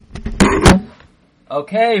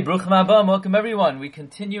Okay, Bruchim Haba, welcome everyone. We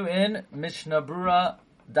continue in Mishnah Brura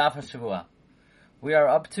Daf HaShavua. We are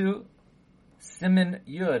up to Simin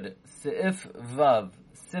Yud, Seif Vav.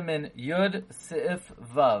 Simin Yud, Seif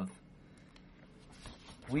Vav.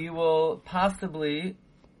 We will possibly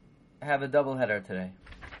have a double header today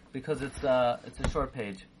because it's a short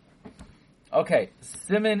page. Okay,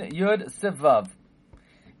 Simin Yud, Seif Vav.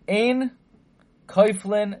 Ein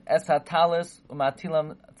Koiflin es hatalis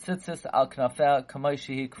umatilam tzitzis al knafeh kamay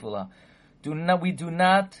shehi kfula.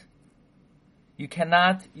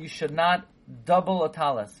 You should not double a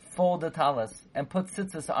talis, fold a talis, and put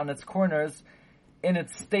tzitzis on its corners in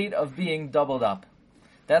its state of being doubled up.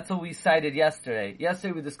 That's what we cited yesterday.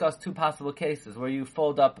 Yesterday we discussed two possible cases where you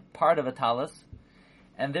fold up part of a talis,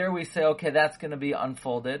 and there we say, okay, that's going to be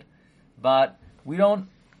unfolded, but we do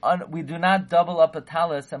not double up a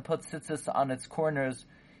talis and put tzitzis on its corners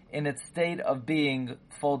in its state of being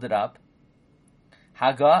folded up. You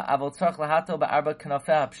have to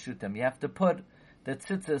put the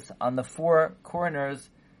tzitzis on the four corners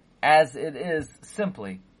as it is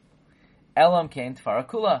simply. Elam kain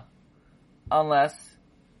tfarakula, unless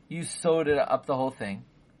you sewed it up the whole thing.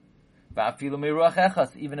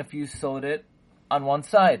 Even if you sewed it on one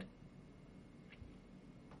side.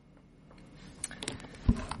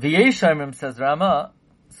 The Yeshayimim, says Rama,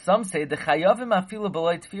 some say the chayavim afilu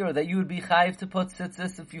b'loy tefira, that you would be chayiv to put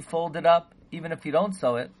tzitzis if you fold it up, even if you don't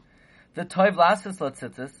sew it. The toiv lasis la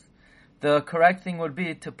tzitzis, the correct thing would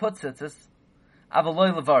be to put tzitzis,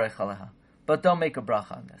 avaloy levarich aleha, but don't make a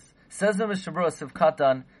bracha on this. Says the Mishnah Brura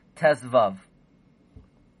Sivkatan Tes Vav.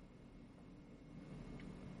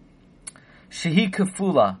 Shehi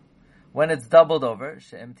kefula, when it's doubled over,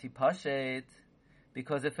 she'em tipashet,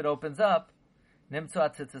 because if it opens up, then the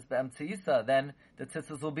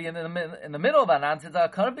tzitzis will be in the middle of an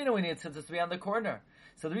we need tzitzis to be on the corner.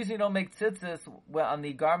 So the reason you don't make tzitzis on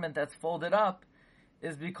the garment that's folded up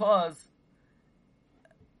is because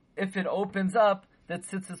if it opens up, the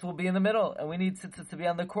tzitzis will be in the middle, and we need tzitzis to be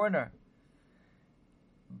on the corner.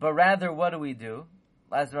 But rather, what do?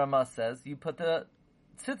 As Rama says, you put the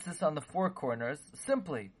tzitzis on the four corners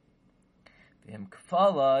simply. Says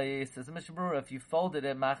the Mishnah Brura, if you folded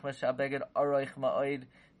it, if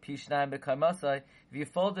you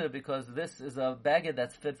folded it because this is a bagged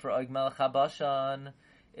that's fit for Oig Melech HaBashan,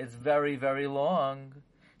 it's very, very long.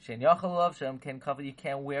 You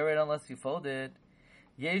can't wear it unless you fold it.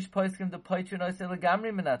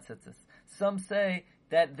 Some say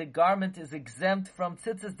that the garment is exempt from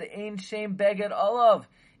tzitzis, the Ein Shem Beged Olav.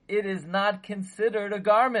 It is not considered a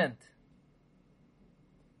garment.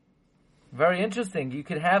 Very interesting. You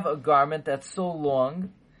could have a garment that's so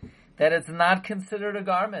long that it's not considered a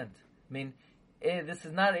garment. I mean, this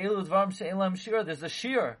is not Elu Dvarim She'elam Shir. There's a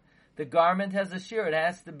shear. The garment has a shear. It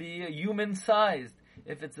has to be human-sized.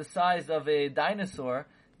 If it's the size of a dinosaur,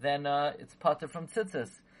 then it's pater from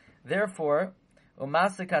tzitzis. Therefore,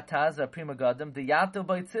 Umasik Ataz Prima Gadim Diyato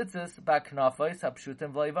by tzitzis Baknafais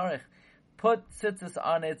Hapshutim V'Leivarich. Put tzitzis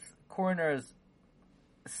on its corners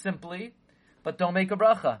simply, but don't make a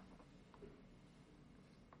bracha.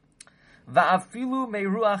 Va'afilu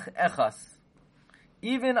meiruach echas.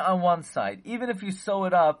 Even on one side, even if you sew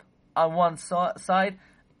it up on one side,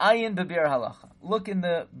 ayin be'biur halacha. Look in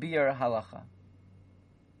the biur halacha.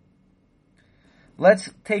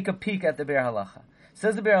 Let's take a peek at the biur halacha.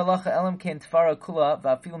 Says the biur halacha, elam kein tfara kula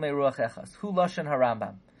va'afilu meiruach echas. Hu lashon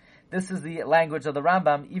harambam. This is the language of the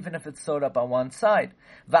Rambam, even if it's sewed up on one side.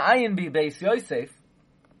 Va'ayin bi Beis Yosef.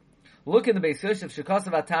 Look in the Beis Yosef,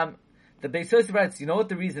 shekasav atam. The Beis Yosef writes, you know what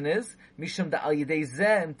the reason is? Mishum da al yidei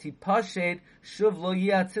zeh tipashed shuv lo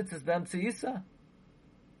yiyah tzitzis b'emtzeisa.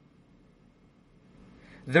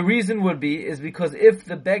 The reason would be is because if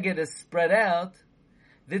the beged is spread out,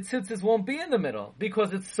 the tzitzis won't be in the middle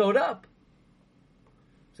because it's sewed up.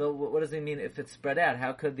 So what does it mean if it's spread out?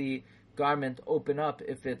 How could the garment open up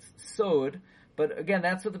if it's sewed? But again,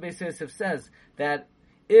 that's what the Beis Yosef says, that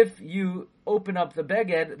if you open up the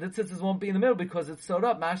beged, the tzitzis won't be in the middle because it's sewed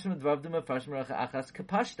up. And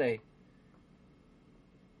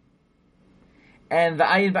the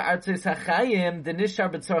ayin ba'artzos hachayim, the nishar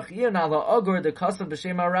b'tzorch iyon ala ogor, the kasav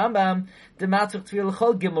b'shem ha'rambam, the matzach tvil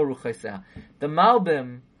l'chol gimel ruchoseh. The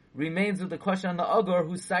Malbim remains with the question on the ogor,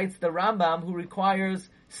 who cites the Rambam, who requires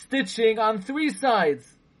stitching on three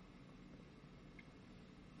sides.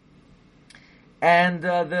 And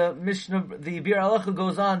the Mishnah, the Biur Halacha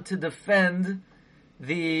goes on to defend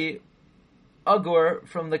the Agur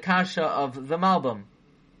from the Kasha of the Malbim.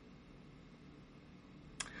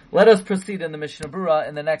 Let us proceed in the Mishnah Brura,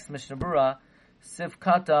 in the next Mishnah Brura, Sif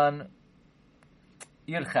Katan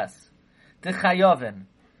Yirches. T'chayovin.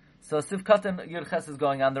 So Sivkatan Yurches is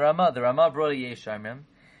going on the Ramah. The Ramah brought a Yesharmim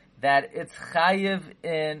that it's chayiv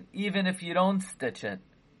in even if you don't stitch it.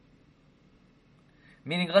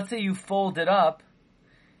 Meaning, let's say you fold it up.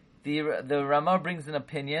 The Ramah brings an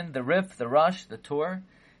opinion, the Rif, the Rush, the Tur,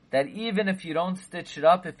 that even if you don't stitch it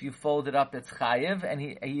up, if you fold it up, it's chayiv, and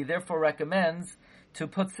he therefore recommends to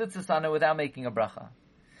put tzitzis on it without making a bracha.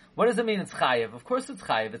 What does it mean it's chayiv? Of course it's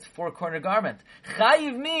chayiv. It's 4-corner garment.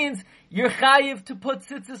 Chayiv means you're chayiv to put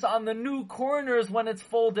tzitzis on the new corners when it's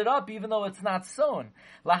folded up, even though it's not sewn.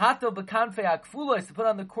 Lahato bekanfei akfulo is to put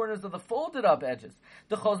on the corners of the folded up edges.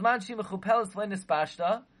 The chozman shimechupelis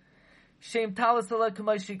v'nispashta shem talis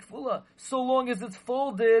k'fula. So long as it's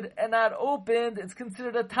folded and not opened, it's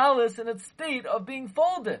considered a talis in its state of being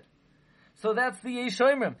folded. So that's the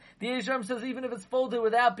Yeshomrim. The Yeshomrim says even if it's folded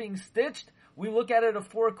without being stitched, we look at it a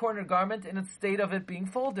 4-corner garment in its state of it being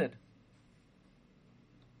folded.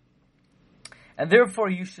 And therefore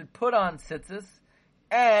you should put on tzitzis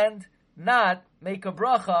and not make a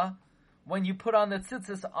bracha when you put on the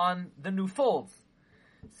tzitzis on the new folds.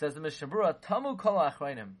 Says the Mishnah Berurah, Tamu kol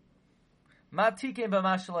achreinim. Ma tikein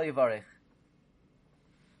b'mashal yivarech.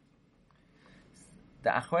 The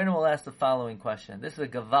achreinim will ask the following question. This is a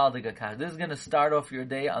gavaldig akach. This is going to start off your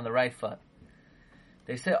day on the right foot.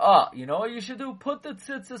 They say, you know what you should do? Put the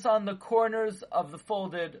tzitzis on the corners of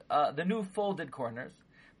the new folded corners,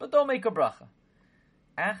 but don't make a bracha.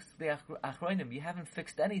 Ask the achronim, you haven't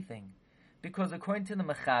fixed anything. Because according to the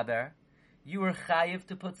Mechaber, you were chayiv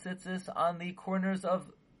to put tzitzis on the corners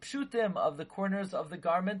of pshutim, of the corners of the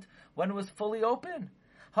garment, when it was fully open.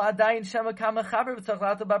 So how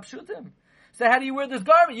do you wear this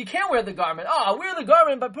garment? You can't wear the garment. Wear the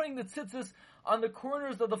garment by putting the tzitzis on the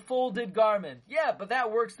corners of the folded garment. Yeah, but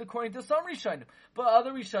that works according to some Rishonim. But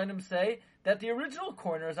other Rishonim say that the original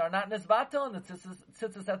corners are not nesvato and the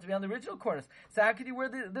tzitzis have to be on the original corners. So how could you wear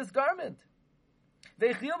this garment?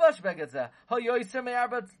 Say,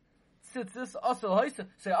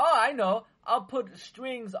 I know, I'll put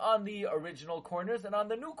strings on the original corners and on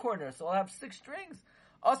the new corners, so I'll have 6 strings.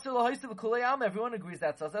 Everyone agrees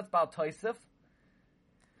that's us. That's about Toisif.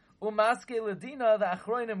 Umaske Ladina, the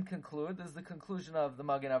Achroinim conclude, this is the conclusion of the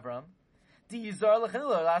Magen Avram,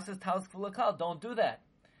 don't do that.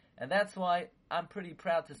 And that's why I'm pretty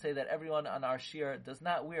proud to say that everyone on our shir does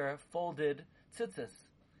not wear folded tzitzis.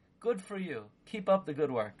 Good for you. Keep up the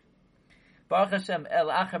good work. Baruch Hashem, El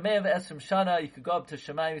Achamev Esrim Shana, you could go up to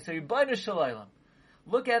Shemayim, you say, Yibbayna Shalaylam.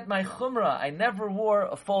 Look at my chumrah, I never wore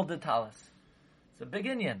a folded talis. It's a big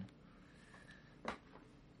Inyan.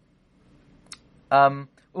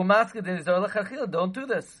 Don't do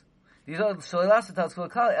this.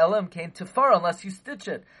 Elam came too far unless you stitch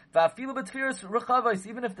it.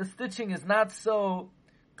 Even if the stitching is not so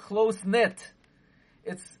close knit,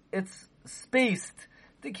 it's spaced.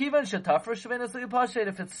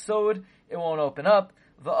 If it's sewed, it won't open up.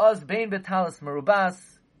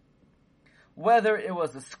 Whether it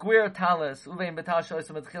was a square talis,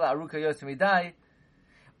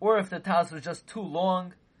 or if the talis was just too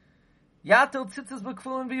long, Yatel tzitzis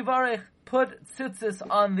b'kfulin b'yivarech. Put tzitzis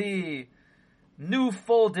on the new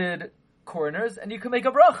folded corners, and you can make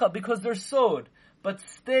a bracha because they're sewed. But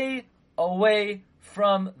stay away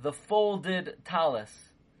from the folded talis.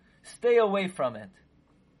 Stay away from it.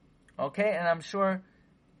 Okay, and I'm sure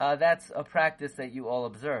that's a practice that you all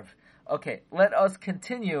observe. Okay, let us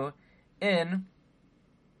continue in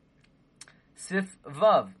Sif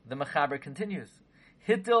Vav. The Mechaber continues.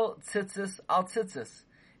 Hittil tzitzis al tzitzis.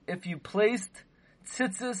 If you placed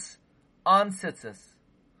tzitzis on tzitzis.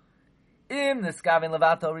 Im niskavin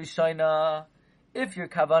levato rishoina. If your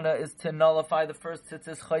kavana is to nullify the first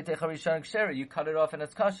tzitzis, choytech harishon ksher, you cut it off and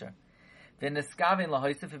it's kosher. Then niskavin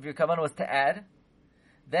lahoisif, if your kavana was to add,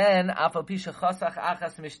 then afal pisha chasach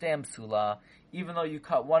achas mishteim psula. Even though you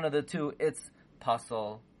cut one of the two, it's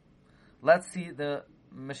pasul. Let's see the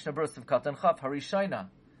Mishnah Berurah of Katan Chaf Harishoina.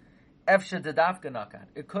 Efshe dedavka nakan.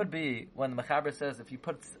 It could be when the Mechaber says if you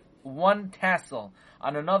put one tassel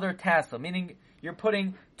on another tassel, meaning you're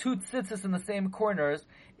putting 2 tzitzis in the same corners.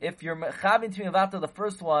 If you're mechavin to mivata the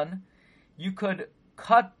first one, you could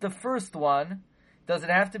cut the first one. Does it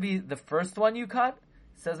have to be the first one you cut?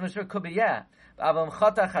 Says Mishnah, could be yeah.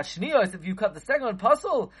 If you cut the second one,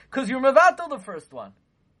 pasul, because you're mevatel the first one.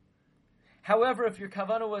 However, if your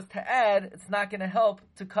kavanah was to add, it's not going to help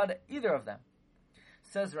to cut either of them.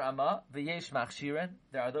 Says Rama, v'yesh machshirin,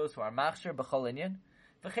 there are those who are machshir b'chol inyan,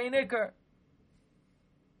 v'chein ikar.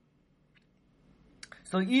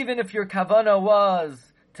 So even if your kavanah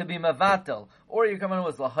was to be mevatel, or your kavanah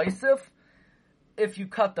was lahaisif, if you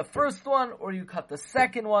cut the first one, or you cut the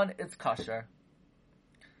second one, it's kosher.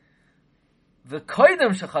 The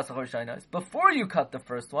koidem shechasach harishainos, before you cut the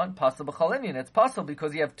first one, possible b'chalinian. It's possible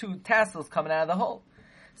because you have two tassels coming out of the hole.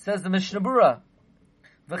 Says the Mishnah Berurah,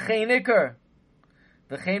 v'chein ikar,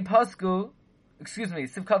 v'chein pasku,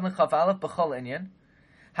 sivkad nechaf aleph b'chol inyan.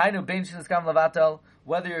 Hainu bein sheniskam levatel,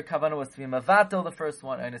 whether your kavanah was to be mavatel, the first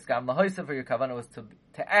one, or niskam lahoisav, or your kavanah was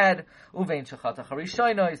to add, uvein shechatach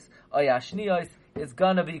harishainos, oyashnios, it's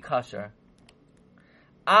gonna be kosher.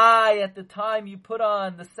 At the time you put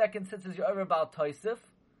on the second tzitzis, you're over about toisif.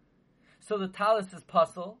 So the talis is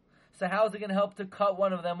puzzle. So how is it going to help to cut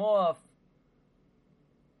one of them off?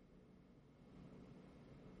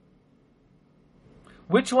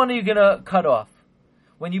 Which one are you going to cut off?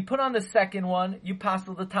 When you put on the second one, you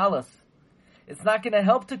puzzle the talis. It's not going to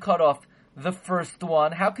help to cut off the first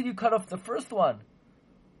one. How can you cut off the first one?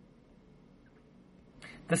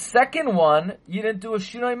 The second one, you didn't do a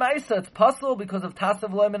shinoi ma'isa. It's possible because of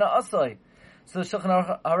tasav loy mina asoi. So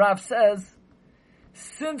Shulchan Harav says,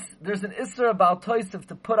 since there's an isser about toisif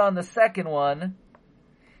to put on the second one,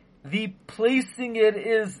 the placing it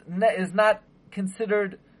is not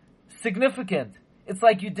considered significant. It's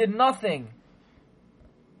like you did nothing.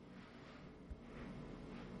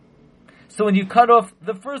 So when you cut off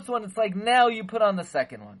the first one, it's like now you put on the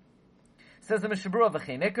second one. Says the Mishnah Berurah,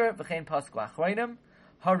 v'chein ikar, v'chein pasku achronim,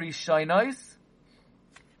 harishainos,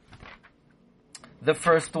 the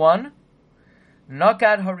first one,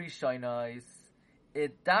 nakad harishainos,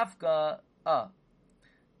 it dafka,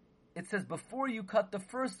 it says before you cut the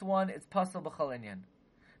first one, it's pasal b'chal inyan.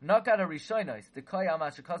 Nakad harishainos, the koy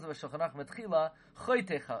ama shekazav v'shulchanach metchila,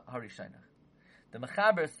 choytech harishainos. The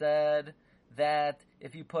Mechaber said that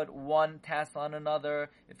if you put one tassel on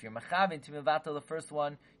another, if you're mechavin to mevatel the first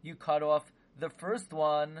one, you cut off the first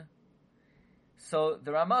one. So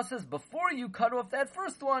the Rama says, before you cut off that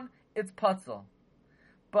first one, it's patzal.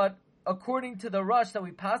 But according to the Rush that we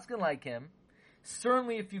paskin like him,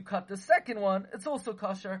 certainly if you cut the second one, it's also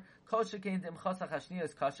kosher. Kosher kain dim chasach hashniya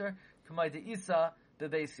is kosher. Kamay de isa the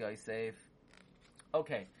beis yosef.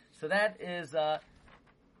 Okay, so that is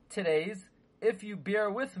today's. If you bear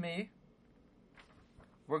with me,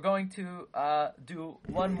 we're going to do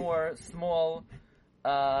one more small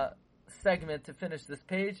segment to finish this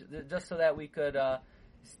page, just so that we could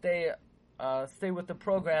stay with the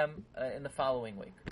program in the following week.